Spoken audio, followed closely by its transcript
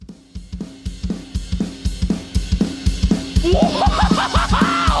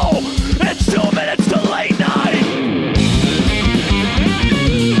Wow! It's 2 minutes to late night!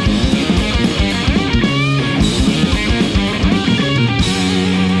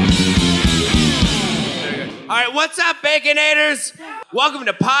 All right, what's up, Baconators? Welcome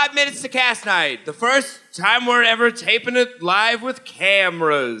to 5 Minutes to Cast Night, the first time we're ever taping it live with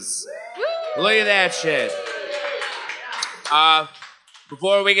cameras. Look at that shit.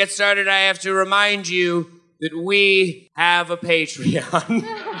 Before we get started, I have to remind you that we have a Patreon.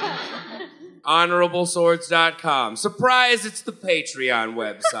 HonorableSwords.com. Surprise, it's the Patreon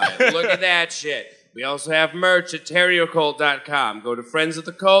website. Look at that shit. We also have merch at TerrioCult.com. Go to Friends of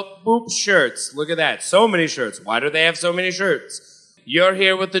the Cult, boop, shirts. Look at that. So many shirts. Why do they have so many shirts? You're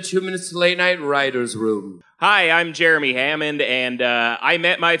here with the 2 Minutes to Late Night Writers Room. Hi, I'm Jeremy Hammond, and I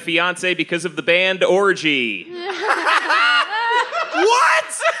met my fiance because of the band Orgy.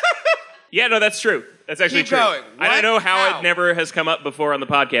 What? Yeah, no, that's true. That's actually Keep true. going. I don't know how How? it never has come up before on the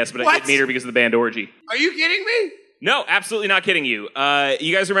podcast, but I did meet her because of the band Orgy. Are you kidding me? No, absolutely not kidding you.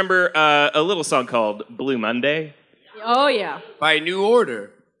 You guys remember a little song called Blue Monday? Oh, yeah. By New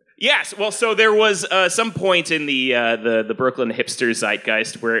Order. Yes. Well, so there was some point in the Brooklyn hipster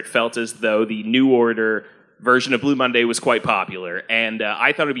zeitgeist where it felt as though the New Order version of Blue Monday was quite popular, and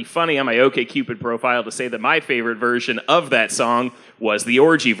I thought it'd be funny on my OkCupid profile to say that my favorite version of that song was the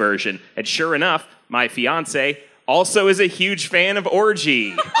Orgy version. And sure enough, my fiance also is a huge fan of Orgy.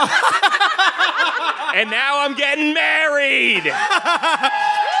 And now I'm getting married! Woo!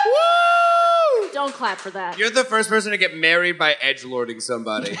 Don't clap for that. You're the first person to get married by edgelording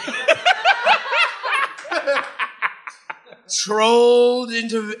somebody. Trolled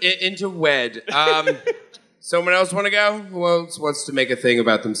into wed. Someone else want to go? Who else wants to make a thing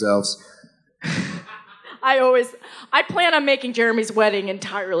about themselves? I plan on making Jeremy's wedding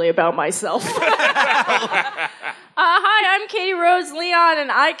entirely about myself. Hi, I'm Katie Rose Leon,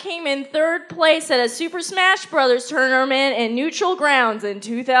 and I came in third place at a Super Smash Brothers tournament in Neutral Grounds in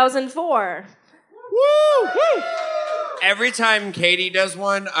 2004. Woo! Every time Katie does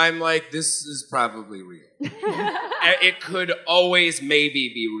one, I'm like, this is probably real. It could always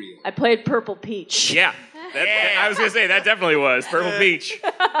maybe be real. I played Purple Peach. Yeah. I was going to say, that definitely was. Purple Peach.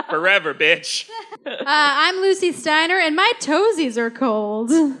 Forever, bitch. I'm Lucy Steiner, and my toesies are cold.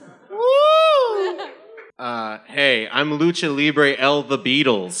 Woo! Hey, I'm Lucha Libre El the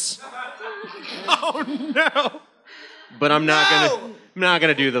Beatles. Oh no! But I'm not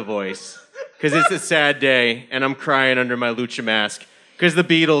gonna do the voice. Because it's a sad day, and I'm crying under my lucha mask. Because the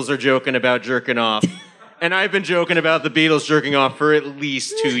Beatles are joking about jerking off. And I've been joking about the Beatles jerking off for at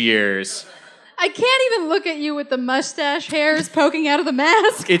least 2 years. I can't even look at you with the mustache hairs poking out of the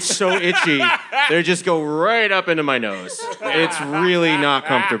mask. It's so itchy. They just go right up into my nose. It's really not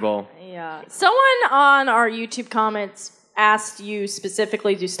comfortable. Yeah. Someone on our YouTube comments asked you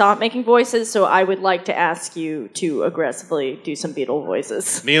specifically to stop making voices, so I would like to ask you to aggressively do some Beatle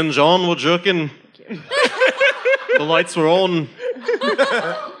voices. Me and John were jerking. The lights were on.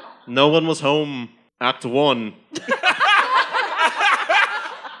 No one was home. Act 1.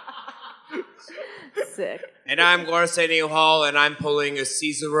 Sick. And I'm Arsenio Hall, and I'm pulling a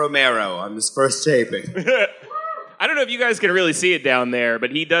Cesar Romero on this first taping. I don't know if you guys can really see it down there,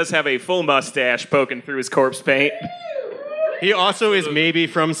 but he does have a full mustache poking through his corpse paint. He also is maybe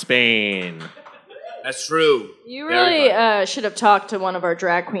from Spain. That's true. You really should have talked to one of our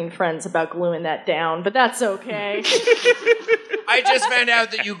drag queen friends about gluing that down, but that's okay. I just found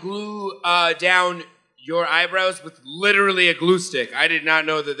out that you glue down your eyebrows with literally a glue stick. I did not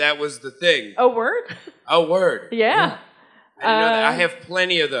know that that was the thing. A word? A word. Yeah. I didn't know that. I have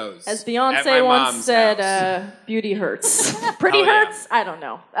plenty of those. As at my Beyonce once mom's said, house. beauty hurts. Pretty Oh, yeah. hurts? I don't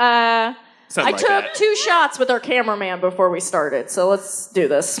know. Something I like took that. 2 shots with our cameraman before we started, so let's do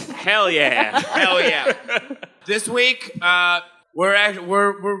this. Hell yeah. Hell yeah. This week,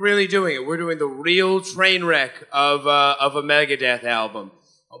 we're really doing it. We're doing the real train wreck of a Megadeth album.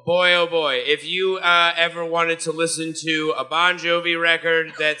 Oh boy, if you ever wanted to listen to a Bon Jovi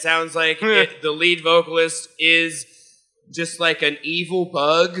record that sounds like the lead vocalist is just like an evil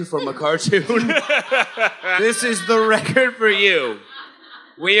bug from a cartoon, this is the record for you.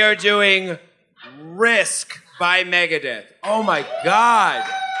 We are doing Risk by Megadeth. Oh my God.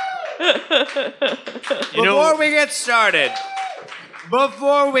 Before we get started,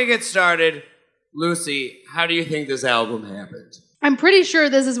 Lucy, how do you think this album happened? I'm pretty sure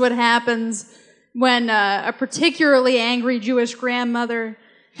this is what happens when a particularly angry Jewish grandmother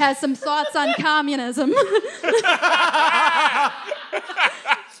has some thoughts on communism.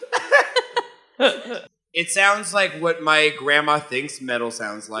 It sounds like what my grandma thinks metal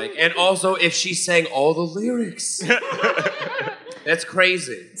sounds like. And also if she sang all the lyrics. That's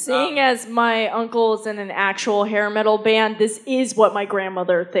crazy. Seeing as my uncle is in an actual hair metal band, this is what my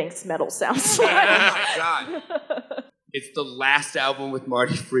grandmother thinks metal sounds Oh like. my god. It's the last album with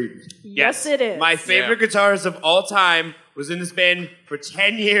Marty Friedman. Yes, it is. My favorite guitarist of all time was in this band for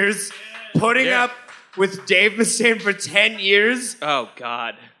 10 years, putting up with Dave Mustaine for 10 years. Oh,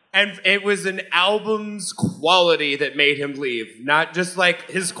 God. And it was an album's quality that made him leave, not just like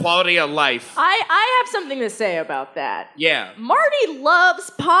his quality of life. I have something to say about that. Yeah. Marty loves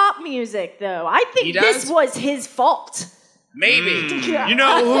pop music, though. I He think does? this was his fault. Maybe. Yeah. You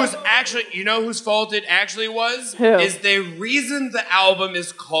know whose fault it actually was? Who? Is the reason the album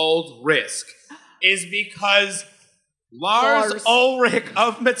is called Risk is because Lars Ulrich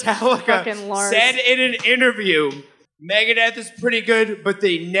of Metallica Fucking Lars. said in an interview, Megadeth is pretty good, but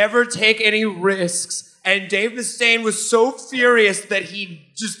they never take any risks. And Dave Mustaine was so furious that he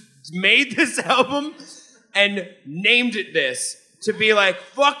just made this album and named it this to be like,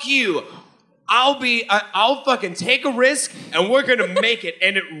 fuck you. I'll fucking take a risk and we're gonna make it.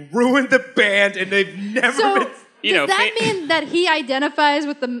 And it ruined the band and they've never So, been. does that mean that he identifies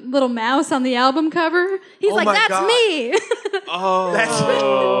with the little mouse on the album cover? He's like, my that's God. me. Aw.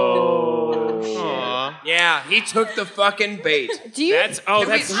 Yeah, he took the fucking bait. Do you? That's I'm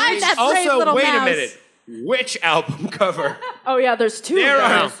that brave Also, little wait mouse. a minute. Which album cover? Oh yeah, there's two. There of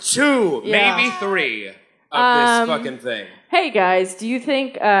are them. two, Yeah. maybe three of this fucking thing. Hey guys, do you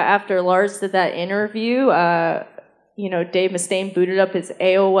think after Lars did that interview, Dave Mustaine booted up his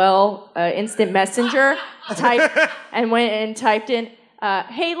AOL instant messenger, and went and typed in,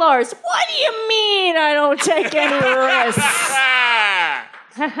 "Hey Lars, what do you mean I don't take any risks?"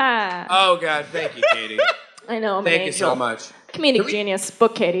 Oh God, thank you, Katie. I know, I'm Thank an you angel. so much. Comedic genius,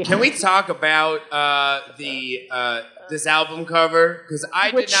 book Katie. Can we talk about this album cover? Because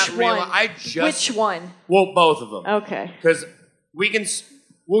I Which did not realize. one? I just Which one? well, both of them. Okay. Because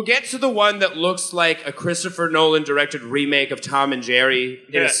we'll get to the one that looks like a Christopher Nolan directed remake of Tom and Jerry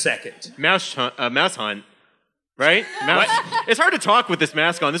in a second. Mouse Hunt, right? It's hard to talk with this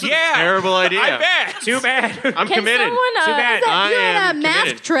mask on. This was a terrible idea. I bet. Too bad. I'm Can committed. someone, Too bad. I You're in am a mask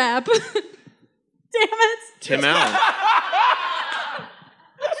committed. trap. Damn it. Tim Allen.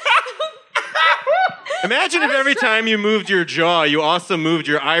 Imagine if every time you moved your jaw, you also moved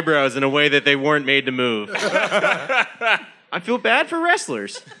your eyebrows in a way that they weren't made to move. I feel bad for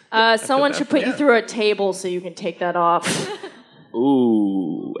wrestlers. Someone should put you through a table so you can take that off.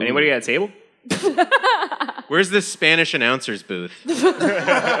 Ooh. Anybody got a table? Where's this Spanish announcer's booth?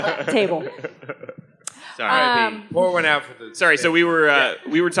 Table. Sorry. Pour one out for the Sorry, so we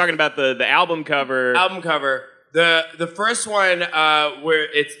were talking about the album cover. album cover. The first one where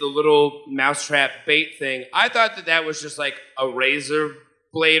it's the little mousetrap bait thing. I thought that was just like a razor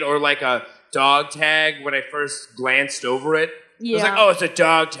blade or like a dog tag when I first glanced over it. I was like, oh, it's a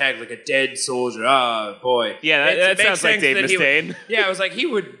dog tag, like a dead soldier. Oh, boy. Yeah, It that makes sounds like sense Dave that he would- Mustaine. Yeah, I was like, he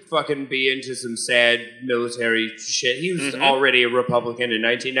would fucking be into some sad military shit. He was already a Republican in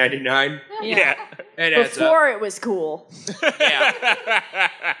 1999. Yeah. It adds up. Before it was cool. Yeah.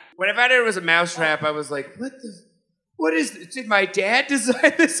 When I found out it was a mousetrap, I was like, what is this? Did my dad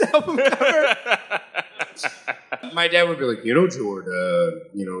design this album cover? My dad would be like, George,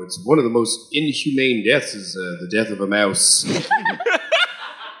 it's one of the most inhumane deaths is the death of a mouse.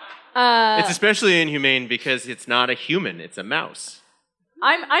 It's especially inhumane because it's not a human, it's a mouse.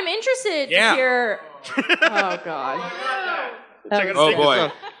 I'm interested to hear. Oh God. Oh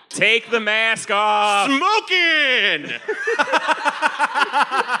boy. Take the mask off. Smoking!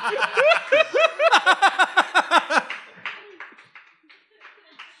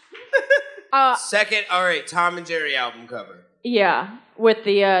 Second, all right, Tom and Jerry album cover. Yeah, with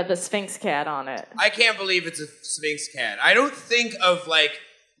the Sphinx cat on it. I can't believe it's a Sphinx cat. I don't think of like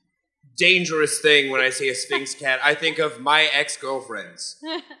dangerous thing when I say a Sphinx cat. I think of my ex-girlfriends.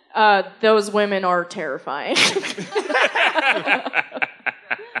 Those women are terrifying.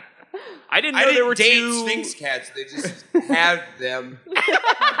 I didn't I know there didn't were date two. Sphinx cats. They just had them.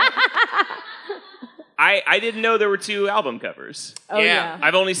 I didn't know there were two album covers. Oh yeah.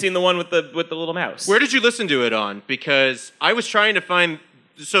 I've only seen the one with the little mouse. Where did you listen to it on? Because I was trying to find...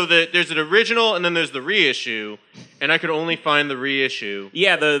 So there's an original and then there's the reissue, and I could only find the reissue.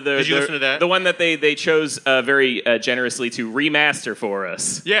 Yeah, Did you listen to that? The one that they chose very generously to remaster for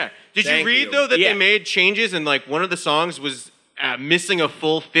us. Yeah. Did Thank you read, you. though, that Yeah. they made changes and, like, one of the songs was missing a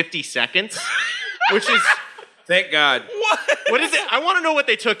full 50 seconds? Which is... Thank God. What is it? I want to know what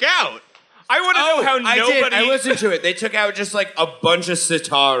they took out. I want to know how I nobody. did. I listened to it. They took out just like a bunch of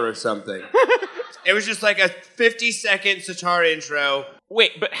sitar or something. It was just like a 50-second sitar intro.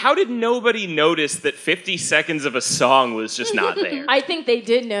 Wait, but how did nobody notice that 50 seconds of a song was just not there? I think they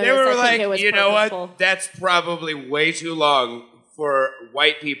did notice. They were I like, think it was you know purposeful. what? That's probably way too long for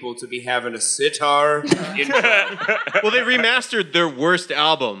white people to be having a sitar intro. Well, they remastered their worst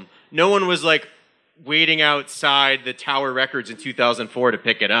album. No one was like waiting outside the Tower Records in 2004 to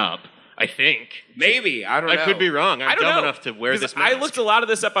pick it up. I think. Maybe. I don't know. I could be wrong. I'm I don't dumb know. enough to wear 'Cause this mask. I looked a lot of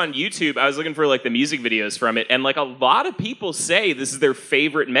this up on YouTube. I was looking for like the music videos from it, and like a lot of people say this is their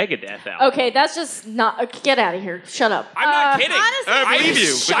favorite Megadeth album. Okay, that's just not. Get out of here. Shut up. I'm not kidding. honestly, I believe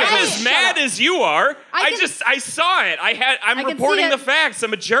you. I'm as mad as you are. I can- I saw it. I'm I can reporting see the it. facts.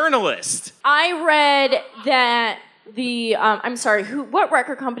 I'm a journalist. I read that the I'm sorry, what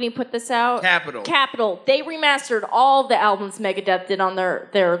record company put this out? Capitol. Capitol. They remastered all the albums Megadeth did on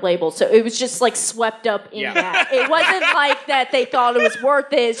their label, so it was just like swept up in that. It wasn't like that they thought it was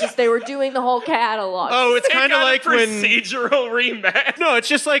worth it. It's just they were doing the whole catalog. Oh, it's They kind of got a like when... procedural rematch. No, it's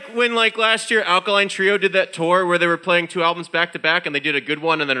just like when, like, last year, Alkaline Trio did that tour where they were playing 2 albums back-to-back, and they did a good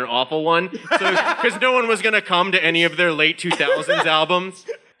one and then an awful one. Because no one was going to come to any of their late 2000s albums.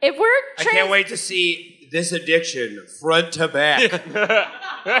 If we're I can't wait to see This Addiction front to back.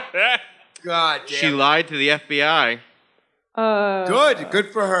 God damn. She lied to the FBI. Good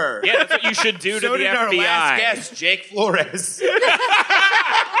for her. Yeah, that's what you should do So to the did FBI. our last guest, Jake Flores.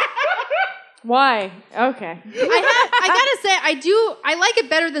 Why? Okay. I gotta say, I like it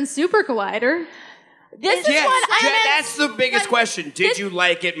better than Super Collider. This is Yes, what I meant. that's the biggest question. Did you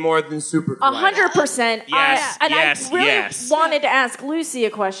like it more than Super Collider? 100%. Yes, And yes, I really yes. wanted to ask Lucy a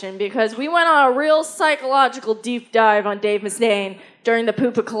question because we went on a real psychological deep dive on Dave Mustaine during the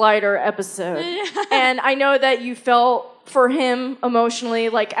Poopa Collider episode. And I know that you felt for him emotionally,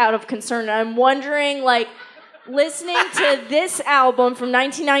 like, out of concern. And I'm wondering, like, listening to this album from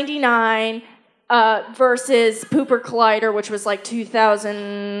 1999 versus Pooper Collider, which was like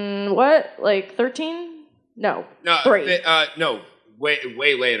 2000, what? Like 13? No, 3. No, way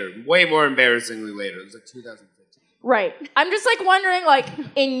later. Way more embarrassingly later. It was like 2015. Right. I'm just like wondering, like,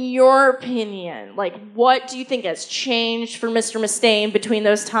 in your opinion, like, what do you think has changed for Mr. Mustaine between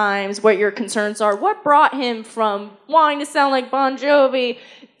those times? What your concerns are? What brought him from wanting to sound like Bon Jovi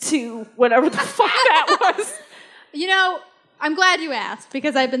to whatever the fuck that was? You know, I'm glad you asked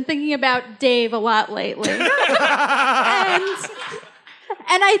because I've been thinking about Dave a lot lately. and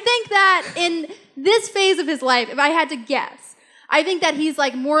I think that in this phase of his life, if I had to guess, I think that he's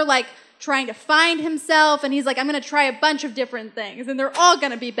like more like trying to find himself, and he's like, I'm going to try a bunch of different things, and they're all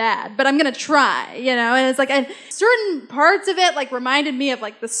going to be bad, but I'm going to try, you know? And it's like, and certain parts of it, like, reminded me of,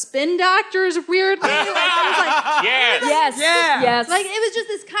 like, the Spin Doctors, weirdly. Like, I was like, Yes. Yes. like, it was just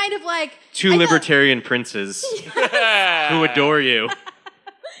this kind of, like... 2 libertarian princes who adore you.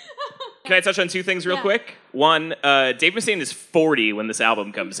 Can I touch on 2 things real quick? One, Dave Mustaine is 40 when this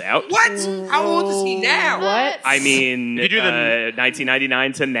album comes out. What? How old is he now? What? I mean, You do the-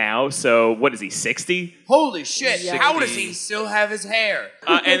 1999 to now, so what is he, 60? Holy shit. Yeah. How does he still have his hair?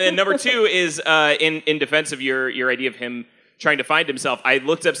 And then number 2 is, in defense of your idea of him trying to find himself, I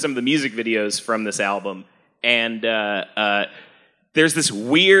looked up some of the music videos from this album, and there's this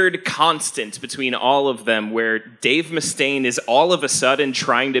weird constant between all of them where Dave Mustaine is all of a sudden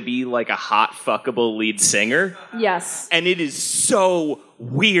trying to be like a hot, fuckable lead singer. Yes. And it is so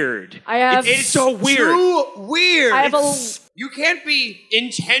weird. It's It's so weird. Too weird. I have You can't be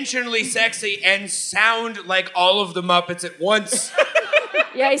intentionally sexy and sound like all of the Muppets at once.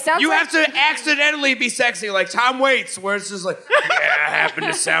 Yeah, he sounds You like... have to accidentally be sexy like Tom Waits, where it's just like, yeah, I happen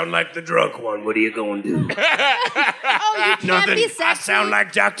to sound like the drunk one. What are you going to do? Oh, you can't be sexy. I sound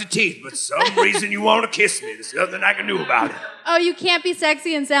like Dr. Teeth, but some reason you want to kiss me. There's nothing I can do about it. Oh, you can't be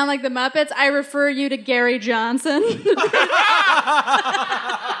sexy and sound like the Muppets? I refer you to Gary Johnson.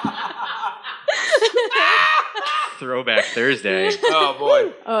 Throwback Thursday. Oh,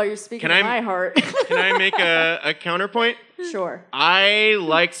 boy. Oh, you're speaking Can to I- my heart. Can I make a counterpoint? Sure. I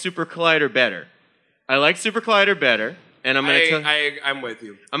like Super Collider better. I like Super Collider better, and I'm I'm with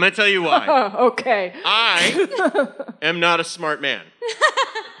you. gonna tell you why. Oh, okay. I am not a smart man.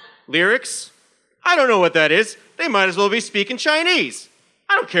 Lyrics? I don't know what that is. They might as well be speaking Chinese.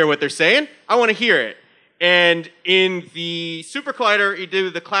 I don't care what they're saying. I want to hear it. And in the Super Collider, he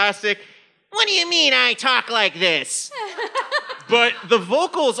did the classic, what do you mean I talk like this? But the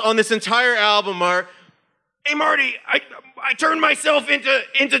vocals on this entire album are, hey, Marty, I turned myself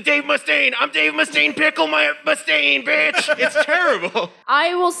into Dave Mustaine. I'm Dave Mustaine, pickle my Mustaine, bitch. It's terrible.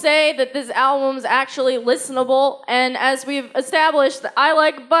 I will say that this album's actually listenable, and as we've established, I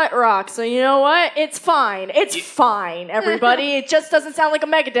like butt rock, so you know what? It's fine. It's fine, everybody. It just doesn't sound like a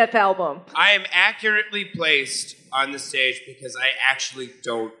Megadeth album. I am accurately placed on the stage because I actually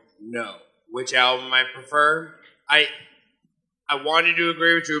don't know which album I prefer. I wanted to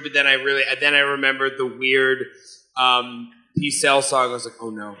agree with Drew, but then I remembered the weird P-Cell song. I was like, oh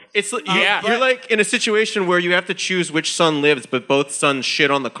no. It's you're like in a situation where you have to choose which son lives, but both sons shit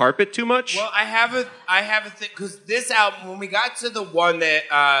on the carpet too much. Well, I have a thing because this album, when we got to the one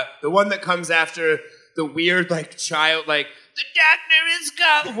that comes after the weird child the doctor is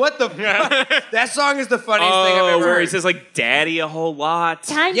gone. What the fuck? That song is the funniest thing I've ever heard. Where he says "daddy" a whole lot.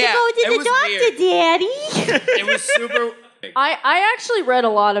 Time to go to the doctor, weird. Daddy. It was super. I actually read a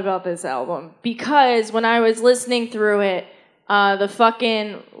lot about this album because when I was listening through it, the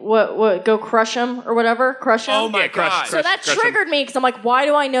fucking what go crush 'em or whatever, crush 'em. Oh my god! So that triggered me because I'm like, why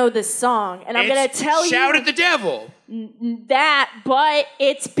do I know this song? And I'm gonna tell you, shout at the devil. But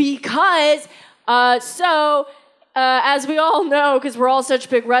it's because as we all know, because we're all such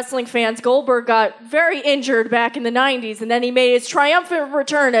big wrestling fans, Goldberg got very injured back in the 90s, and then he made his triumphant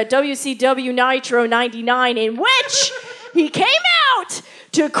return at WCW Nitro 99, in which he came out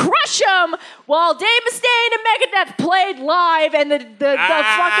to crush him while Dave Mustaine and Megadeth played live, and the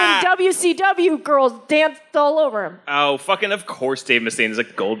fucking WCW girls danced all over him. Oh, fucking of course Dave Mustaine is a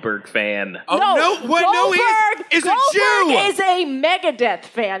Goldberg fan. Oh, no, Goldberg he's a Jew. is a Megadeth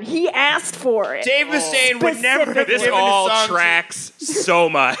fan. He asked for it. Dave Mustaine would never have This given all a song tracks so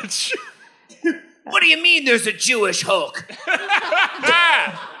much. What do you mean there's a Jewish Hulk?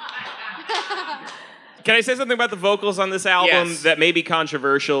 Can I say something about the vocals on this album that may be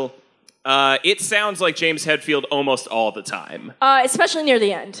controversial? It sounds like James Hetfield almost all the time. Especially near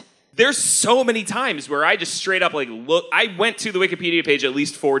the end. There's so many times where I just straight up look. I went to the Wikipedia page at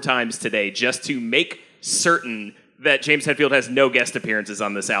least 4 times today just to make certain that James Hetfield has no guest appearances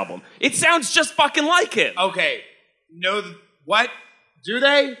on this album. It sounds just fucking like him. Okay. No, what? Do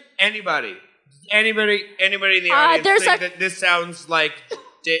they? Anybody in the audience think that this sounds like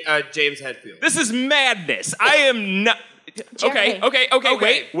James Hetfield? This is madness. I am not... Okay,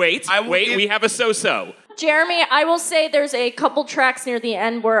 wait. We have a so-so. Jeremy, I will say there's a couple tracks near the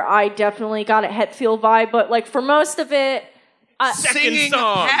end where I definitely got a Hetfield vibe, but for most of it... Singing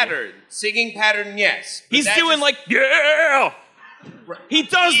pattern, yes. He's doing yeah! He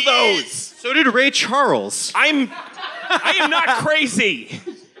does those! So did Ray Charles. I am not crazy.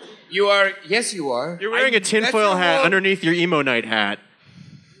 You are, yes you are. You're wearing a tinfoil hat underneath your emo night hat.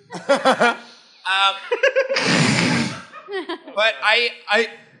 But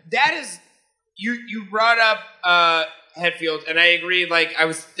that is, you brought up Hetfield, and I agree. I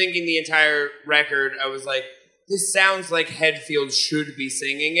was thinking the entire record, I was like, this sounds like Hetfield should be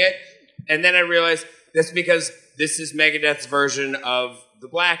singing it, and then I realized that's because this is Megadeth's version of the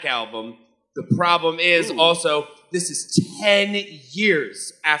Black Album. The problem is also this is 10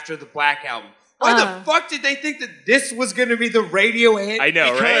 years after the Black Album. Why the fuck did they think that this was going to be the radio hit? I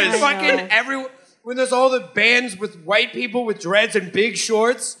know, right? Fucking everyone. When there's all the bands with white people with dreads and big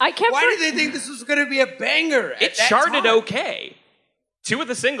shorts, why did they think this was going to be a banger? It charted okay. 2 of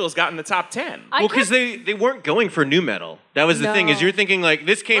the singles got in the top 10. Well, because they weren't going for new metal. That was the thing, is you're thinking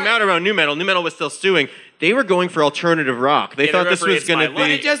this came out around new metal. New metal was still stewing. They were going for alternative rock. They thought this was going to be...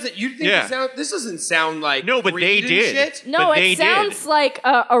 But it doesn't... You think this doesn't sound like... No, but they did. Shit? No, it sounds like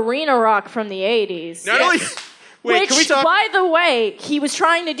arena rock from the 80s. Not only... Wait, can we talk... by the way, he was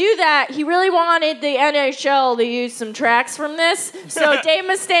trying to do that. He really wanted the NHL to use some tracks from this. So Dave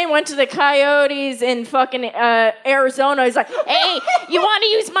Mustaine went to the Coyotes in fucking Arizona. He's like, hey, you want to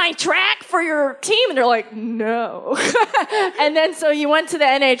use my track for your team? And they're like, no. And then so he went to the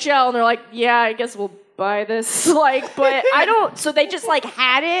NHL, and they're like, yeah, I guess we'll buy this. But I don't... So they just,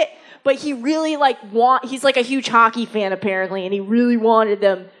 had it, but he really, he's, a huge hockey fan, apparently, and he really wanted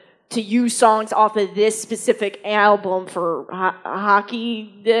them to use songs off of this specific album for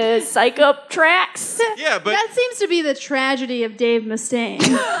hockey psych-up tracks. Yeah, but... That seems to be the tragedy of Dave Mustaine. Is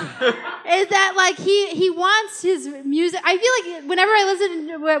that, he wants his music... I feel like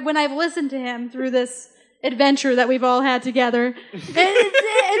when I've listened to him through this adventure that we've all had together,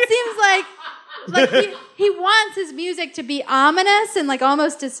 it seems like he wants his music to be ominous and,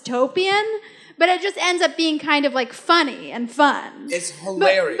 almost dystopian, but it just ends up being kind of funny and fun. It's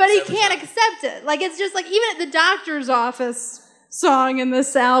hilarious. But he can't accept it. It's just even at the doctor's office song in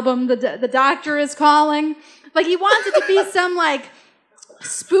this album, the doctor is calling. He wants it to be some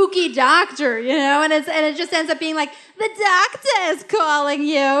spooky doctor, you know, and it just ends up being like, the doctor is calling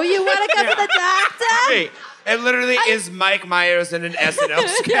you. You want to come to the doctor? Hey, It literally is Mike Myers in an SNL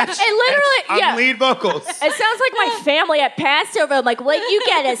sketch. It literally, on lead vocals. It sounds like my family at Passover. I'm like, well, you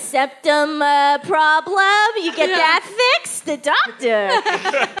get a septum problem. You get that fixed. The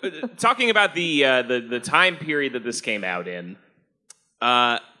doctor. Talking about the time period that this came out in,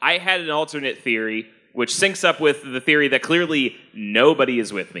 I had an alternate theory, which syncs up with the theory that clearly nobody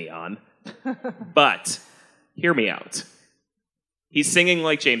is with me on. But hear me out. He's singing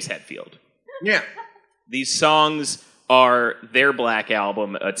like James Hetfield. Yeah. These songs are their Black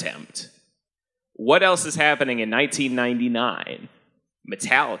Album attempt. What else is happening in 1999?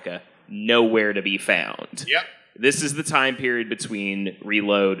 Metallica, nowhere to be found. Yep. This is the time period between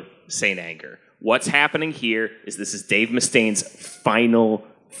Reload, Saint Anger. What's happening here is this is Dave Mustaine's final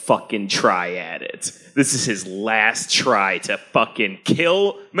fucking try at it. This is his last try to fucking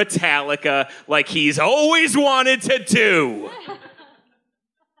kill Metallica like he's always wanted to do.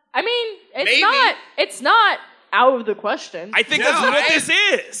 I mean, Maybe. it's not out of the question. I think that's what this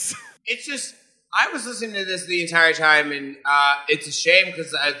is. It's just, I was listening to this the entire time, and it's a shame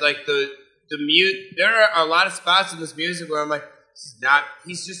because I like the mute. There are a lot of spots in this music where I'm like,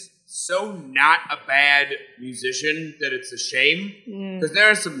 he's just so not a bad musician that it's a shame. Because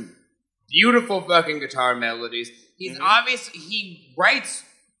there are some beautiful fucking guitar melodies. He's obviously, he writes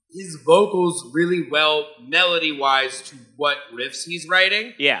his vocals really well melody-wise to what riffs he's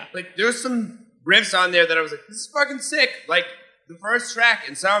writing. Yeah. Like, there's some riffs on there that I was like, this is fucking sick. Like, the first track,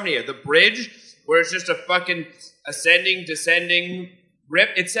 Insomnia, the bridge, where it's just a fucking ascending, descending riff.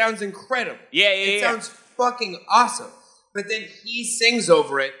 It sounds incredible. It sounds fucking awesome. But then he sings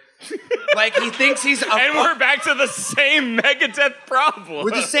over it like he thinks he's a And we're back to the same Megadeth problem.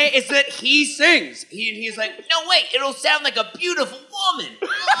 With the same, it's that he sings. He's like, no, wait, it'll sound like a beautiful woman.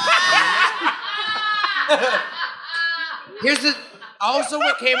 Here's the. Also,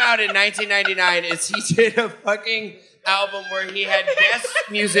 what came out in 1999 is he did a fucking album where he had guest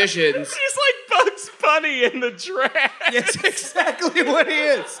musicians. He's like Bugs Bunny in the trash. That's exactly what he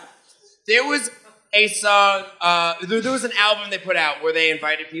is. There was a song, there was an album they put out where they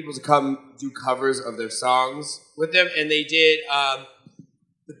invited people to come do covers of their songs with them, and they did,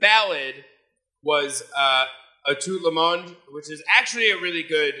 the ballad was A Tout Le Monde, which is actually a really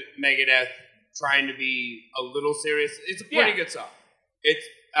good Megadeth, trying to be a little serious. It's a pretty good song. It's,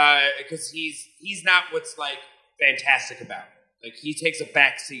 because he's not what's, like, fantastic about it. Like, he takes a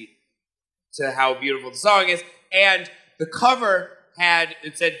backseat to how beautiful the song is, and the cover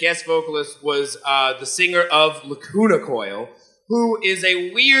it said guest vocalist was the singer of Lacuna Coil, who is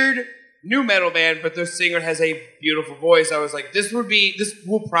a weird new metal band, but their singer has a beautiful voice. I was like, this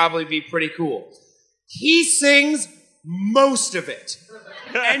will probably be pretty cool. He sings most of it.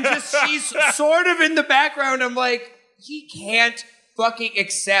 And just, she's sort of in the background. I'm like, he can't fucking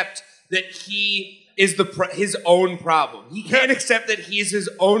accept that he is his own problem. He can't accept that he's his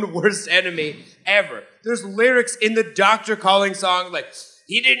own worst enemy ever. There's lyrics in the Doctor Calling song, like,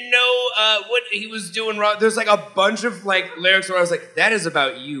 he didn't know what he was doing wrong. There's like a bunch of like lyrics where I was like, that is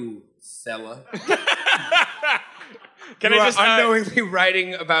about you, fella. Can you I just unknowingly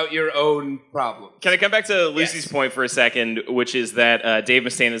writing about your own problems. Can I come back to Lucy's point for a second, which is that Dave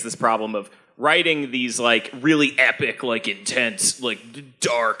Mustaine has this problem of writing these like really epic, like intense, like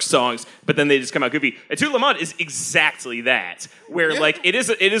dark songs, but then they just come out goofy. And Tout Le Monde is exactly that, where like it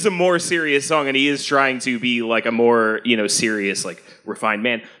is a more serious song, and he is trying to be like a more serious, like refined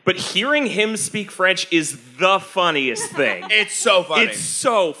man. But hearing him speak French is the funniest thing. It's so funny. It's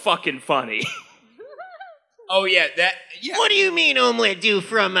so fucking funny. Oh yeah, that. Yeah. What do you mean, omelette du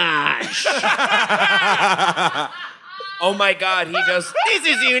fromage? Oh my God, he does. This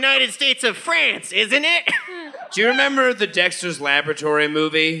is the United States of France, isn't it? Do you remember the Dexter's Laboratory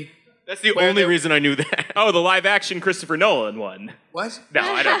movie? That's the only reason I knew that. Oh, the live action Christopher Nolan one. What? No,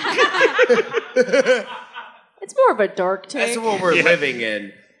 I don't. It's more of a dark take. That's what we're living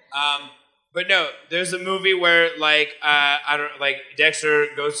in. But no, there's a movie where Dexter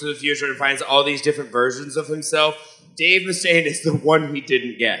goes to the future and finds all these different versions of himself. Dave Mustaine is the one he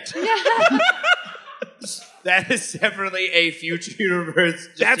didn't get. That is definitely a future universe.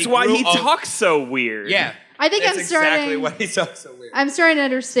 That's why he talks so weird. Yeah. I think that's exactly why he talks so weird. I'm starting to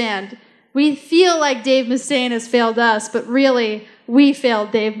understand. We feel like Dave Mustaine has failed us, but really, we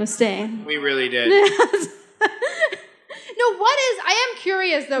failed Dave Mustaine. We really did. No, I am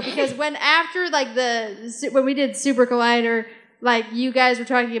curious though, because when we did Super Collider, like you guys were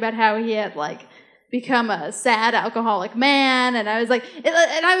talking about how he had like become a sad alcoholic man, and I was like,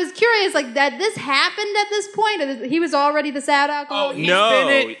 and I was curious, like, that this happened at this point. He was already the sad alcoholic. He's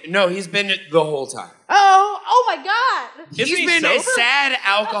been it the whole time. Oh my God! He's been a sad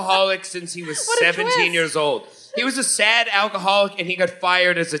alcoholic since he was 17 years old. He was a sad alcoholic, and he got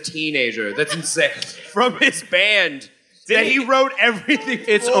fired as a teenager. That's insane. From his band. That he wrote everything for.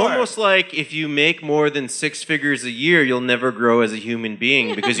 It's almost like if you make more than 6 figures a year, you'll never grow as a human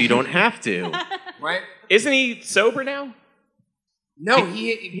being because you don't have to. Right? Isn't he sober now? No,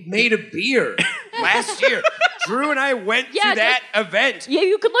 he made a beer last year. Drew and I went to that event. Yeah,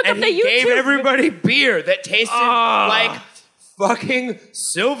 you could look up the YouTube. And he gave everybody beer that tasted like fucking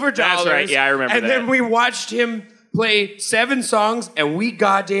silver dollars. That's right. Yeah, I remember and that. then we watched him play 7 songs, and we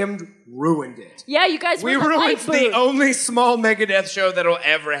goddamn ruined it. Yeah, you guys We were ruined the only small Megadeth show that'll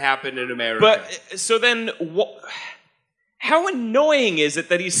ever happen in America. But so then, how annoying is it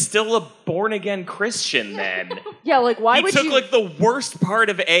that he's still a born-again Christian then? Yeah, like, why would He took, you... like, the worst part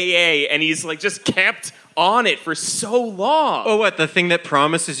of AA, and he's, like, just kept on it for so long. Oh, what? The thing that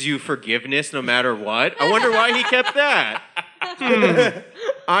promises you forgiveness no matter what? I wonder why he kept that.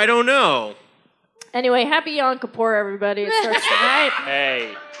 I don't know. Anyway, happy Yom Kippur, everybody. It starts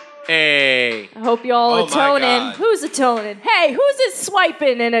tonight. Hey. I hope you all Oh, my atoning. God. Who's atoning? Hey, who's it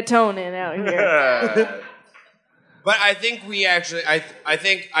swiping and atoning out here? But I think we actually, I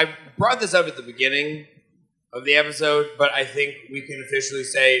think I brought this up at the beginning of the episode, but I think we can officially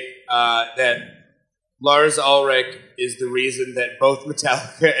say that Lars Ulrich is the reason that both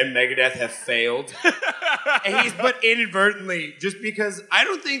Metallica and Megadeth have failed. But inadvertently, just because I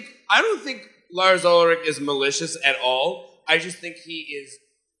don't think Lars Ulrich is malicious at all. I just think he is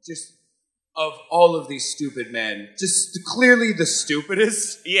just, of all of these stupid men, just clearly the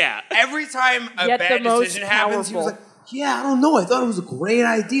stupidest. Yeah. Every time a Yet bad the most decision happens, he was powerful. like, yeah, I don't know. I thought it was a great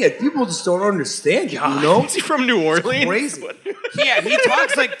idea. People just don't understand it, you know? Is he from New Orleans? Crazy. Yeah, he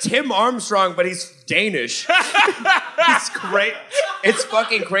talks like Tim Armstrong, but he's Danish. It's great. It's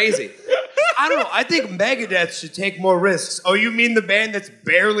fucking crazy. I don't know. I think Megadeth should take more risks. Oh, you mean the band that's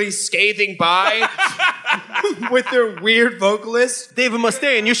barely scathing by with their weird vocalist? Dave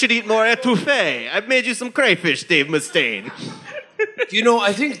Mustaine, you should eat more etouffee. I've made you some crayfish, Dave Mustaine. You know,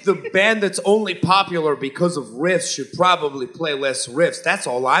 I think the band that's only popular because of riffs should probably play less riffs. That's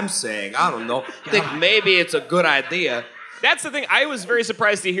all I'm saying. I don't know. I think maybe it's a good idea. That's the thing. I was very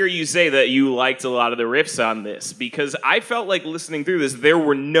surprised to hear you say that you liked a lot of the riffs on this, because I felt like listening through this, there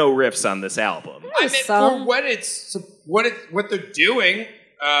were no riffs on this album. I mean, for what they're doing,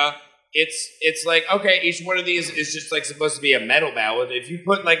 it's like, okay, each one of these is just like supposed to be a metal ballad. If you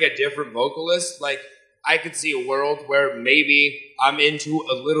put like a different vocalist, like I could see a world where maybe I'm into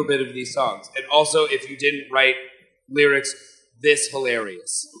a little bit of these songs. And also, if you didn't write lyrics this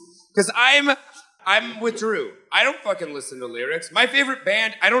hilarious, because I'm with Drew. I don't fucking listen to lyrics. My favorite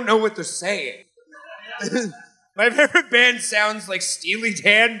band, I don't know what they're saying. My favorite band sounds like Steely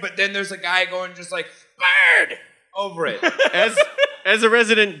Dan, but then there's a guy going just like, bird, over it. As a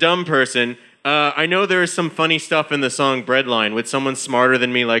resident dumb person, I know there is some funny stuff in the song Breadline. Would someone smarter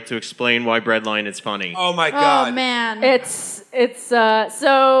than me like to explain why Breadline is funny? Oh my God. Oh man. It's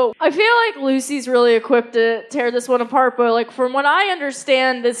so I feel like Lucy's really equipped to tear this one apart, but like from what I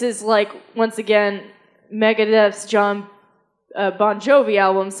understand, this is like once again Megadeth's Bon Jovi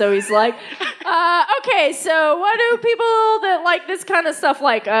album. So he's like, okay, so what do people that like this kind of stuff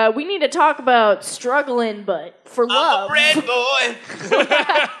like? We need to talk about struggling, but for love. I'm a bread boy.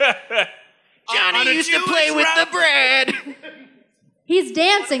 Johnny used to play with the bread. He's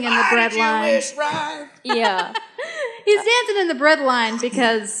dancing in the bread line. Yeah. He's dancing in the bread line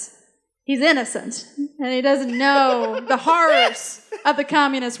because he's innocent and he doesn't know the horrors of the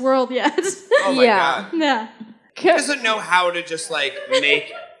communist world yet. Oh my God. Yeah. He doesn't know how to just like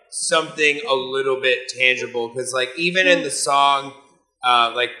make something a little bit tangible, because like even in the song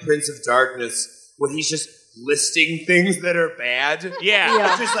like Prince of Darkness, when he's just listing things that are bad.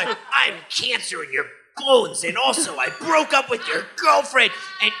 Yeah. Just like, I'm cancer in your bones, and also I broke up with your girlfriend,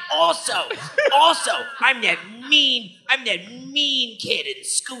 and also I'm that mean kid in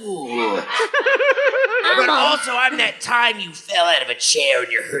school. But also I'm that time you fell out of a chair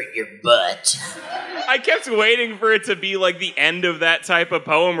and you hurt your butt. I kept waiting for it to be like the end of that type of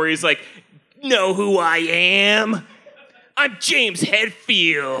poem where he's like, know who I am? I'm James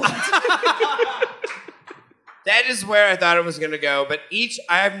Hetfield. That is where I thought it was going to go, but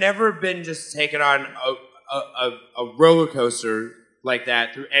I've never been just taken on a roller coaster like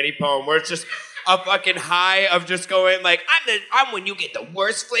that through any poem where it's just a fucking high of just going like, I'm when you get the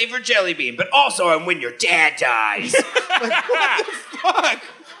worst flavored jelly bean, but also I'm when your dad dies. Like, what the fuck?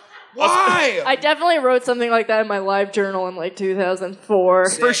 Why? I definitely wrote something like that in my live journal in like 2004.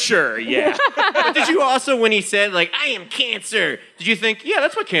 For sure, yeah. But did you also, when he said, like, I am cancer, did you think, yeah,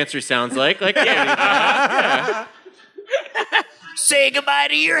 that's what cancer sounds like? Like, yeah. Say goodbye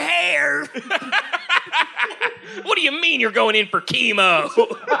to your hair. What do you mean you're going in for chemo?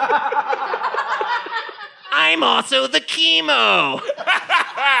 I'm also the chemo.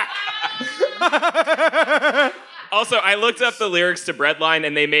 Also, I looked up the lyrics to Breadline,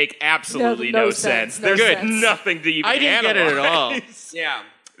 and they make absolutely No no sense. sense. No There's sense. nothing to even I didn't get it at all. analyze. Yeah.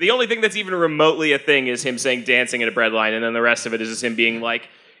 The only thing that's even remotely a thing is him saying dancing at a Breadline, and then the rest of it is just him being like,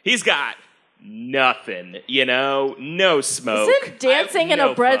 he's got nothing, you know? No smoke. Isn't dancing in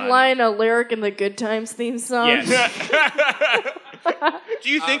no a bread fun. line a lyric in the Good Times theme song? Yes. Do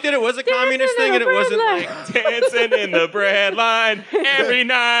you think that it was a communist thing and it wasn't like... Dancing in the bread line. Every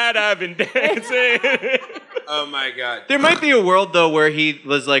night I've been dancing. Oh my god. There might be a world, though, where he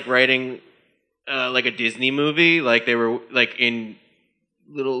was, like, writing, like, a Disney movie. Like, they were, like, in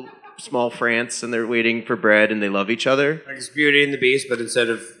little small France, and they're waiting for bread, and they love each other. Like it's Beauty and the Beast, but instead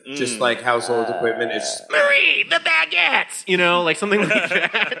of just like household equipment, it's Marie, the baguettes. You know, like something like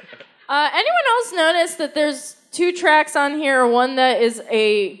that. Anyone else notice that there's 2 tracks on here? One that is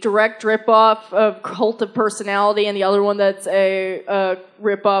a direct ripoff of Cult of Personality, and the other one that's a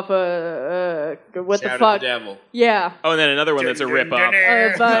ripoff of what Shout the fuck? At the Devil. Yeah. Oh, and then another one that's a rip-off.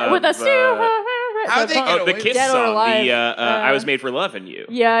 With a How'd they get Oh, the away Kiss Dead or song, Alive. I Was Made for Lovin' You.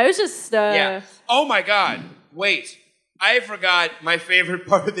 Yeah, it was just. Yeah. Oh my god. Wait. I forgot my favorite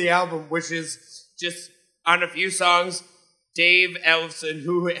part of the album, which is just on a few songs, Dave Ellefson,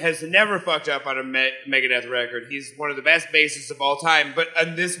 who has never fucked up on a Megadeth record. He's one of the best bassists of all time. But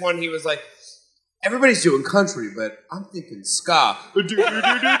on this one, he was like, everybody's doing country, but I'm thinking ska.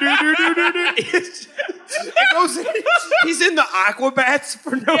 It goes in, he's in the Aquabats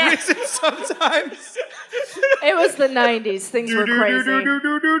for no reason sometimes. It was the 90s. Things were crazy.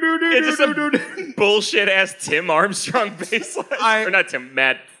 It's just a bullshit-ass Tim Armstrong bass line. Or not Tim,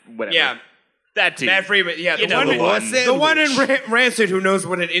 Matt, whatever. Yeah. That dude. Matt Freeman. Yeah, You know the one. The one in Rancid who knows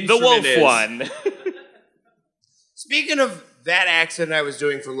what an The instrument wolf is. one. Speaking of that accent I was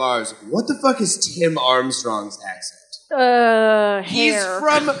doing for Lars, what the fuck is Tim Armstrong's accent? He's Hair.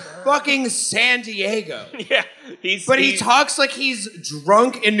 from fucking San Diego. Yeah. But he talks like he's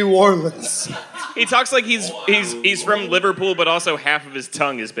drunk in New Orleans. He talks like he's from Liverpool, but also half of his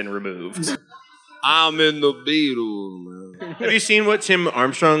tongue has been removed. I'm in the Beatles, man. Have you seen what Tim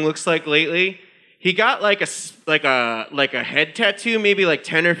Armstrong looks like lately? He got like a head tattoo maybe like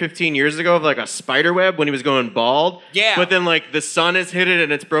 10 or 15 years ago of like a spider web when he was going bald. Yeah. But then like the sun has hit it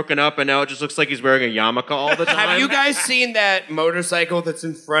and it's broken up and now it just looks like he's wearing a yarmulke all the time. Have you guys seen that motorcycle that's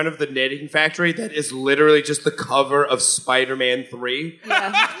in front of the knitting factory that is literally just the cover of Spider-Man 3?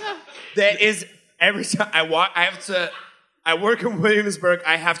 Yeah. That is every time I work in Williamsburg,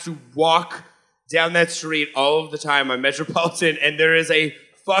 I have to walk down that street all of the time on Metropolitan, and there is a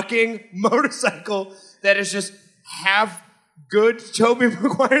fucking motorcycle that is just half good Tobey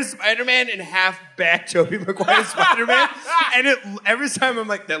Maguire Spider-Man and half bad Tobey Maguire Spider-Man. And every time I'm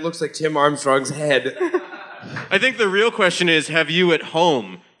like, that looks like Tim Armstrong's head. I think the real question is, have you at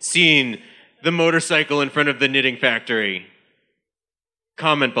home seen the motorcycle in front of the knitting factory?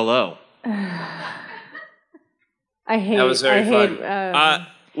 Comment below. I hate. That was very fun.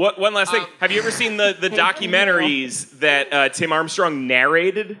 One last thing. Have you ever seen the documentaries that Tim Armstrong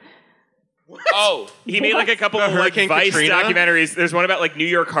narrated? Oh. He made like a couple of like Hurricane Vice Katrina? documentaries. There's one about like New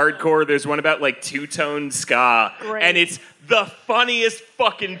York hardcore. There's one about like two-tone ska. Great. And it's the funniest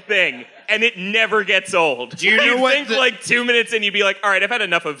fucking thing. And it never gets old. Do you know what think like 2 minutes and you'd be like, all right, I've had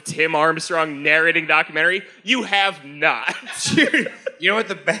enough of Tim Armstrong narrating documentary. You have not. Dude, you know what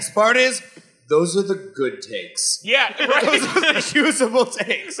the best part is? Those are the good takes. Yeah, right. Those are the usable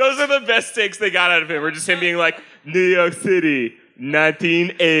takes. Those are the best takes they got out of him. Or just him being like, New York City,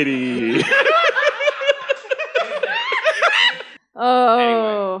 1980.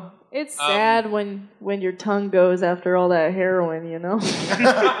 Oh, it's sad when your tongue goes after all that heroin, you know?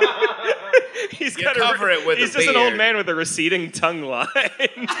 He's You got cover it with He's a just an old beard. man with a receding tongue line.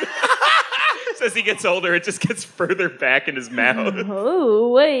 So as he gets older, it just gets further back in his mouth. Oh,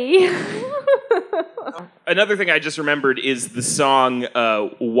 wait. Another thing I just remembered is the song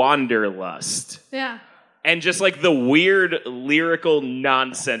Wanderlust. Yeah. And just like the weird lyrical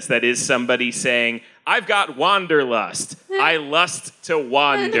nonsense that is somebody saying, I've got wanderlust. I lust to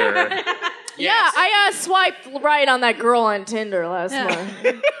wander. Yeah, I swiped right on that girl on Tinder last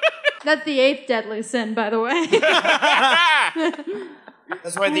month. That's the 8th deadly sin, by the way.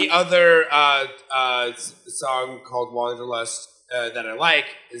 That's why the other song called Wanderlust that I like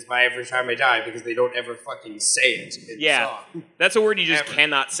is by Every Time I Die because they don't ever fucking say it in the song. That's a word you just Ever.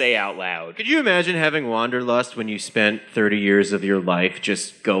 cannot say out loud. Could you imagine having wanderlust when you spent 30 years of your life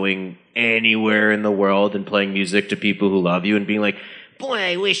just going anywhere in the world and playing music to people who love you and being like, boy,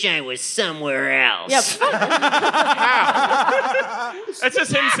 I wish I was somewhere else. Yeah, That's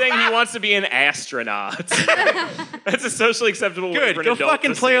just him saying he wants to be an astronaut. That's a socially acceptable way Good. for an Go adult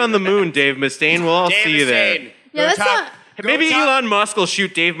fucking to play say on the moon, Dave Mustaine. We'll all Dave see you there. Mustaine. Yeah, that's not- Maybe Elon Musk will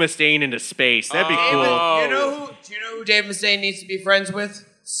shoot Dave Mustaine into space. That'd be cool. Do you know who Dave Mustaine needs to be friends with?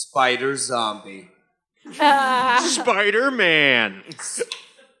 Spider Zombie. Spider-Man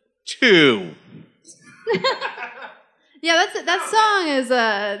 2. Yeah,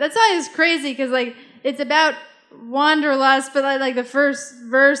 that song is crazy because like it's about wanderlust, but like the first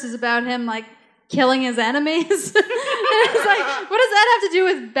verse is about him like killing his enemies. And it's like, what does that have to do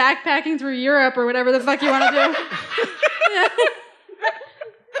with backpacking through Europe or whatever the fuck you want to do?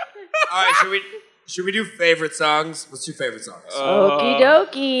 All right, should we do favorite songs? Let's do favorite songs. Okie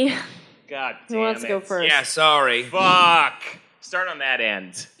dokie. God damn Who wants it. to go first? Yeah, sorry. Fuck. Start on that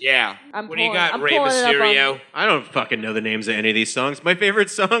end. Yeah. I'm what do you pulling- got, I'm Rey pulling it up Mysterio? I don't fucking know the names of any of these songs. My favorite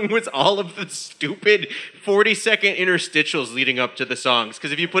song was all of the stupid 40-second interstitials leading up to the songs.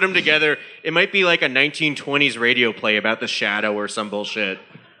 Because if you put them together, it might be like a 1920s radio play about the Shadow or some bullshit.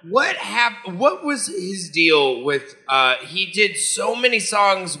 What was his deal with? He did so many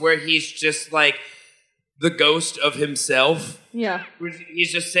songs where he's just like the ghost of himself. Yeah.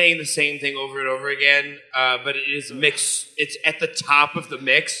 He's just saying the same thing over and over again, but it is mixed. It's at the top of the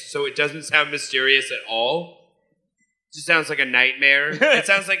mix, so it doesn't sound mysterious at all. It just sounds like a nightmare. It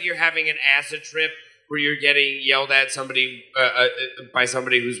sounds like you're having an acid trip where you're getting yelled at by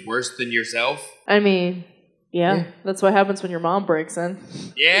somebody who's worse than yourself. I mean, yeah, that's what happens when your mom breaks in.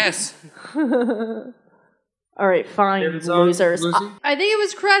 Yes. All right, fine, Favorite song, losers. Lucy? I think it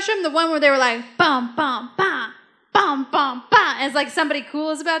was Crush 'Em, the one where they were like bum bum bum bum bum bum, as like somebody cool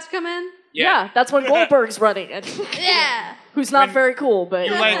is about to come in. Yeah, that's when Goldberg's running it. Yeah. Who's not very cool, but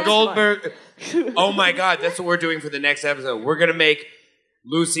You like Goldberg? Oh my God, that's what we're doing for the next episode. We're gonna make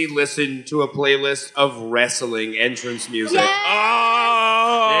Lucy listen to a playlist of wrestling entrance music.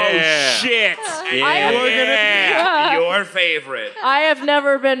 Oh, Yeah. shit. Yeah. Your favorite. I have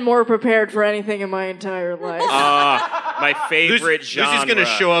never been more prepared for anything in my entire life. My favorite genre. Lucy's gonna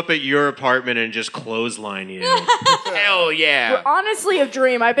show up at your apartment and just clothesline you. Hell yeah. Honestly, a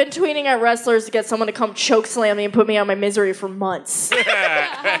dream. I've been tweeting at wrestlers to get someone to come choke slam me and put me out of my misery for months.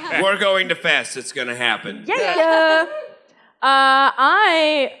 We're going to Fest. It's gonna happen. Yeah.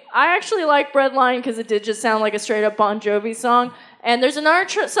 I actually like Breadline because it did just sound like a straight up Bon Jovi song. And there's another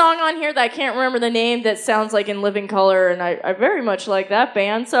song on here that I can't remember the name that sounds like In Living Color, and I very much like that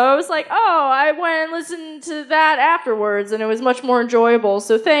band. So I was like, oh, I went and listened to that afterwards, and it was much more enjoyable.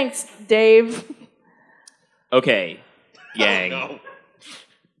 So thanks, Dave. Okay, gang.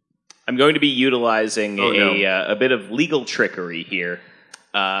 I'm going to be utilizing a bit of legal trickery here.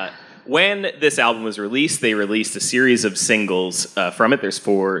 When this album was released, they released a series of singles from it. There's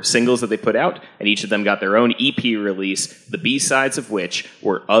 4 singles that they put out, and each of them got their own EP release, the B-sides of which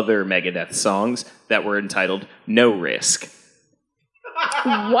were other Megadeth songs that were entitled No Risk.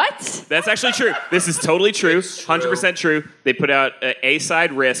 What? That's actually true. This is totally true. 100% true. They put out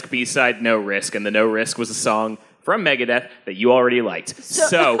A-side Risk, B-side No Risk, and the No Risk was a song from Megadeth that you already liked.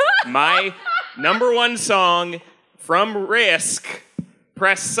 So my number 1 song from Risk,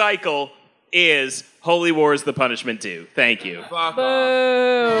 Press Cycle, is Holy War's The Punishment Due. Thank you. Fuck off. Boo.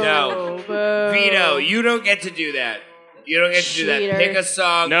 No. Boo. Vito, you don't get to do that. You don't get to do that. Cheater. Pick a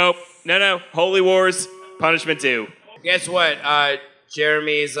song. Nope. No. Holy War's Punishment Due. Guess what?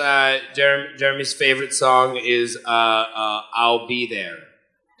 Jeremy's favorite song is I'll Be There.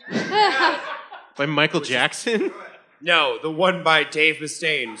 By Michael Jackson? No, the one by Dave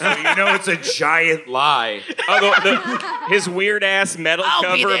Mustaine. So you know it's a giant lie. Oh, his weird-ass metal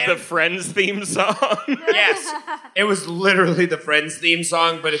I'll be cover of there. the Friends theme song. Yes. It was literally the Friends theme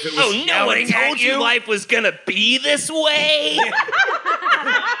song, but if it was Oh, no one yelling at told you life was gonna be this way.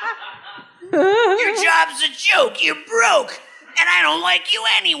 Your job's a joke, you're broke, and I don't like you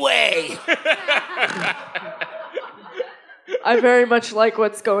anyway. I very much like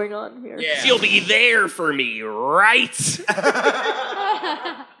what's going on here. Yeah. You'll be there for me, right?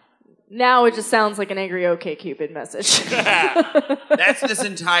 Now it just sounds like an angry OK Cupid message. That's this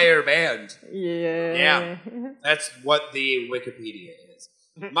entire band. Yeah. Yeah. That's what the Wikipedia is.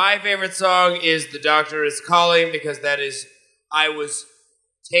 My favorite song is The Doctor Is Calling because I was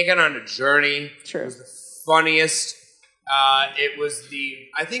taken on a journey. True. It was the funniest. It was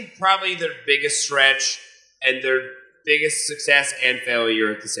I think probably their biggest stretch and their biggest success and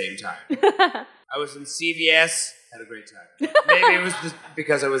failure at the same time. I was in CVS, had a great time. Maybe it was just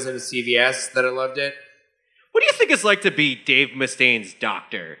because I was in a CVS that I loved it. What do you think it's like to be Dave Mustaine's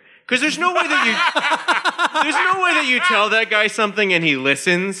doctor? Because there's no way that you tell that guy something and he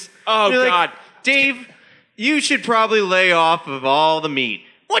listens. Oh, You're God. like, Dave, you should probably lay off of all the meat.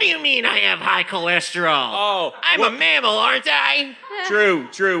 What do you mean I have high cholesterol? Oh, I'm a mammal, aren't I?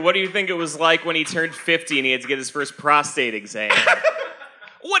 True. What do you think it was like when he turned 50 and he had to get his first prostate exam?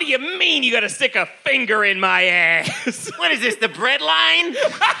 What do you mean you gotta stick a finger in my ass? What is this, the bread line?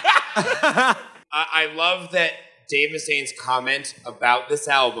 I love that Dave Mustaine's comment about this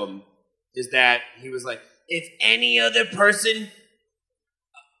album is that he was like, if any other person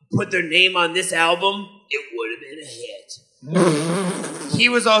put their name on this album, it would have been a hit. He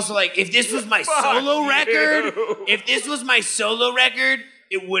was also like, if this was my solo record,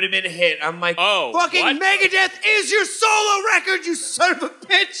 it would have been a hit. I'm like, fucking what? Megadeth is your solo record, you son of a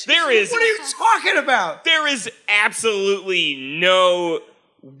bitch. What are you talking about? There is absolutely no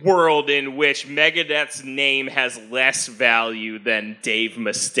world in which Megadeth's name has less value than Dave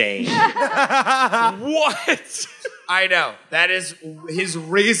Mustaine. What? I know. That is his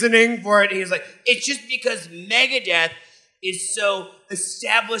reasoning for it. He's like, it's just because Megadeth is so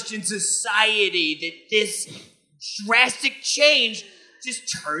established in society that this drastic change just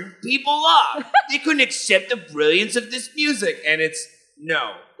turned people off. They couldn't accept the brilliance of this music. And it's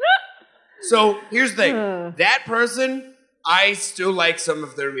no. So here's the thing. That person, I still like some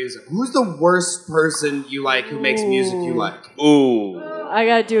of their music. Who's the worst person you like who makes music you like? Ooh. I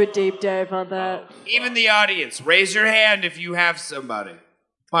gotta do a deep dive on that. Even the audience, raise your hand if you have somebody.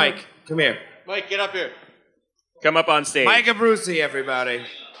 Mike, come here. Mike, get up here. Come up on stage. Micah Brucey, everybody.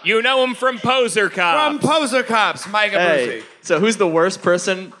 You know him from Poser Cops. From Poser Cops, Micah Brucey. So who's the worst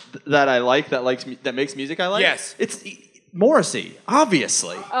person that I like that makes music I like? Yes. It's Morrissey,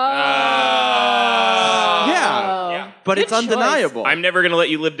 obviously. Oh. Yeah. But Good it's undeniable. I'm never going to let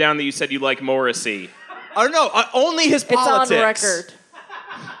you live down that you said you like Morrissey. I don't know. Only his politics. It's on record.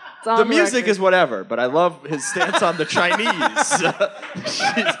 It's on The music record. is whatever, but I love his stance on the Chinese.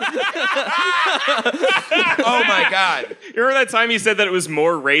 Oh my God. You remember that time he said that it was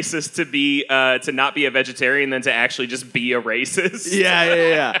more racist to not be a vegetarian than to actually just be a racist?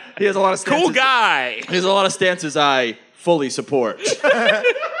 Yeah. He has a lot of stances. Cool guy. He has a lot of stances I fully support. Do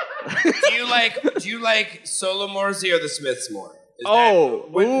you like Solo Morrissey or the Smiths more?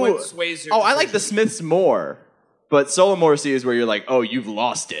 What sways your I like the Smiths more. But Solo Morrissey is where you're like, oh, you've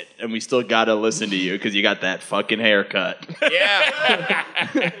lost it, and we still gotta listen to you because you got that fucking haircut.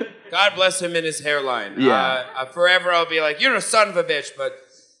 Yeah. God bless him and his hairline. Yeah. Forever I'll be like, you're a son of a bitch, but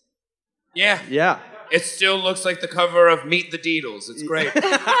yeah. Yeah. It still looks like the cover of Meet the Deedles. It's great.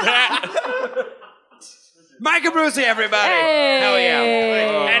 Micah Brucey, everybody. Hey. Hell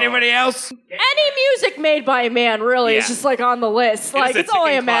yeah. Anybody else? Any music made by a man really is Yeah. just like on the list. Like it's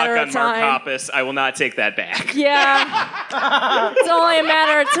only a matter of time. Mark Hoppus. I will not take that back. Yeah. It's only a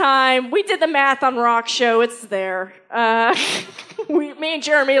matter of time. We did the math on Rock Show. It's there. Me and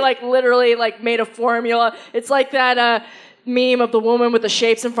Jeremy literally made a formula. It's like that meme of the woman with the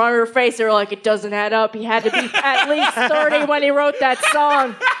shapes in front of her face. They were like, it doesn't add up. He had to be at least 30 when he wrote that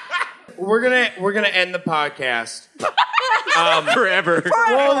song. We're gonna end the podcast. Forever.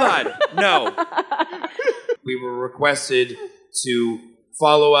 Hold on. No. We were requested to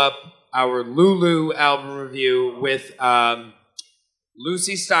follow up our Lulu album review with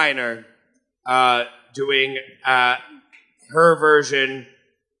Lucy Steiner doing her version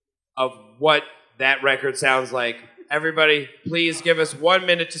of what that record sounds like. Everybody, please give us 1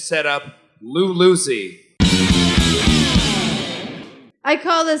 minute to set up Lucy. I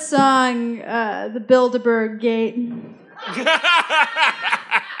call this song the Bilderberg Gate.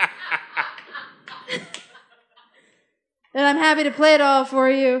 And I'm happy to play it all for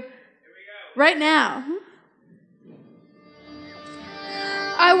you right now.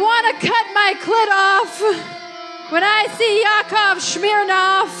 I want to cut my clit off when I see Yakov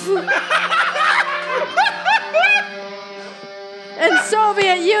Smirnoff and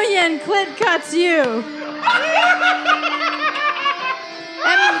Soviet Union clit cuts you.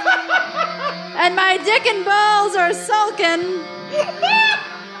 And my dick and balls are sulking,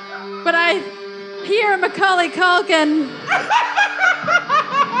 but I hear Macaulay Culkin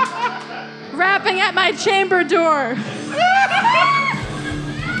rapping at my chamber door.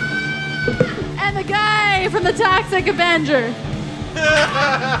 And the guy from the Toxic Avenger.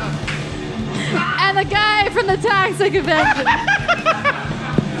 And the guy from the Toxic Avenger.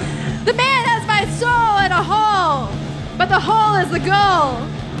 The man has my soul in a hole. But the hole is the goal.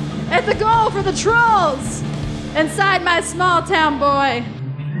 It's the goal for the trolls. inside my small town boy.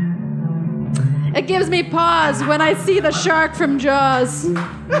 It gives me pause when I see the shark from Jaws.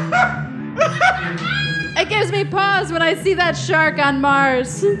 It gives me pause when I see that shark on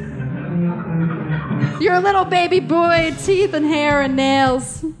Mars. Your little baby boy, teeth and hair and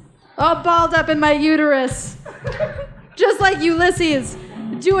nails, all balled up in my uterus. Just like Ulysses,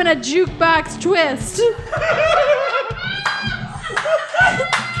 doing a jukebox twist.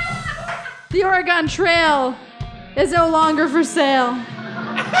 The Oregon Trail is no longer for sale.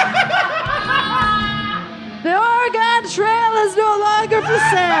 The Oregon Trail is no longer for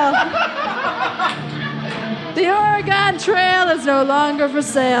sale. The Oregon Trail is no longer for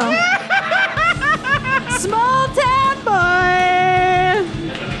sale. Small town boy.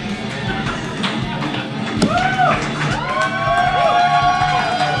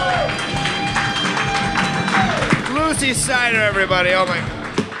 Lucy Cider, everybody. Oh my.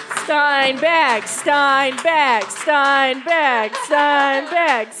 Steinbeck, Steinbeck, Steinbeck,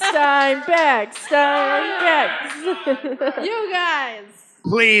 Steinbeck, Steinbeck, Steinbeck. You guys.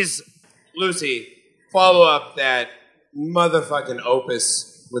 Please, Lucy, follow up that motherfucking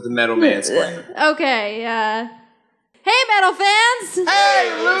opus with the Metal Man's playing. Okay, hey, metal fans!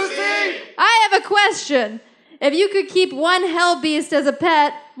 Hey, Lucy! I have a question. If you could keep one hell beast as a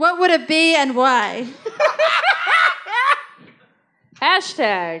pet, what would it be and why?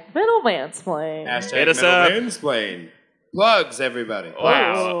 Hashtag middlemansplain. Hashtag Hit us up. Mansplain. Plugs, everybody.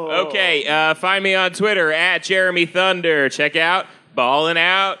 Wow. Oh. Okay, find me on Twitter at Jeremy Thunder. Check out Ballin'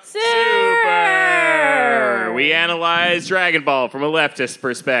 Out Super. We analyze Dragon Ball from a leftist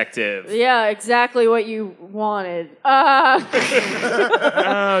perspective. Yeah, exactly what you wanted. Oh,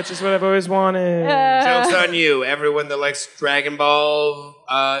 just what I've always wanted. Joke's on you. Everyone that likes Dragon Ball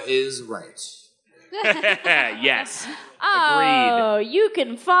is right. Yes. Oh, you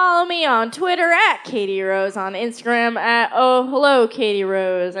can follow me on Twitter at Katie Rose, on Instagram at oh hello Katie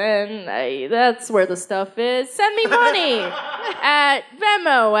Rose, and that's where the stuff is. Send me money at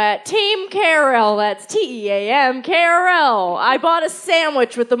Venmo at Team KRL. That's TEAM KRL. I bought a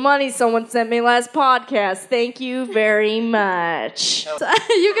sandwich with the money someone sent me last podcast. Thank you very much.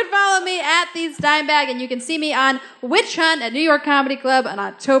 You can follow me at These Dimebag, and you can see me on Witch Hunt at New York Comedy Club on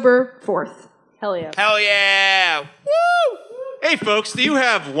October 4th. Hell yeah. Hell yeah! Woo! Hey, folks, do you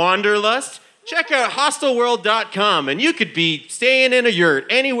have wanderlust? Check out hostelworld.com, and you could be staying in a yurt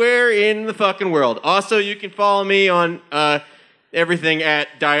anywhere in the fucking world. Also, you can follow me on everything at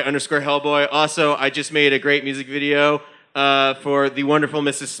diet_Hellboy. Also, I just made a great music video for the wonderful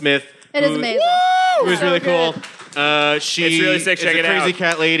Mrs. Smith. It is amazing. It was really cool. She It's really sick. is Check a it crazy out.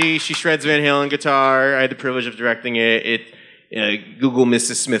 cat lady. She shreds Van Halen guitar. I had the privilege of directing it. Google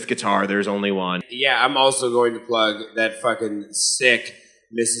Mrs. Smith guitar. There's only one. Yeah, I'm also going to plug that fucking sick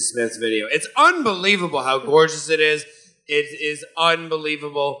Mrs. Smith video. It's unbelievable how gorgeous it is. It is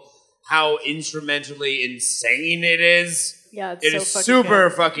unbelievable how instrumentally insane it is. Yeah, it's It so is fucking super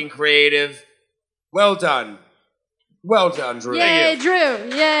good. fucking creative. Well done. Well done, Drew. Yay, Drew.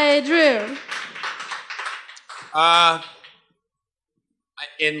 Yay, Drew.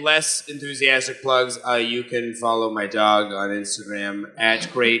 In less enthusiastic plugs, you can follow my dog on Instagram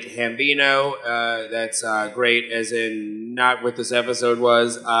at Great Hambino. That's great as in not what this episode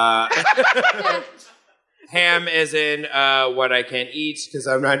was. Ham as in what I can't eat because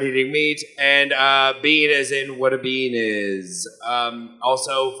I'm not eating meat. And bean as in what a bean is.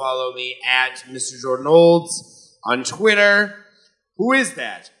 Also follow me at Mr. Jordan Olds on Twitter. Who is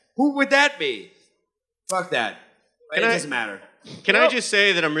that? Who would that be? Fuck that. It doesn't matter. Can I just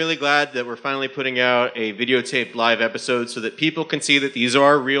say that I'm really glad that we're finally putting out a videotaped live episode so that people can see that these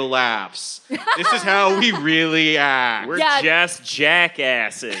are real laughs. This is how we really act. We're Yeah. just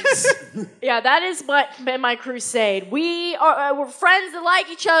jackasses. Yeah, that is what been my crusade. We're friends that like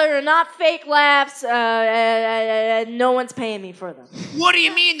each other and not fake laughs. No one's paying me for them. What do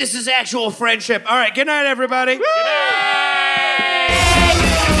you mean this is actual friendship? All right, good night, everybody. Good night.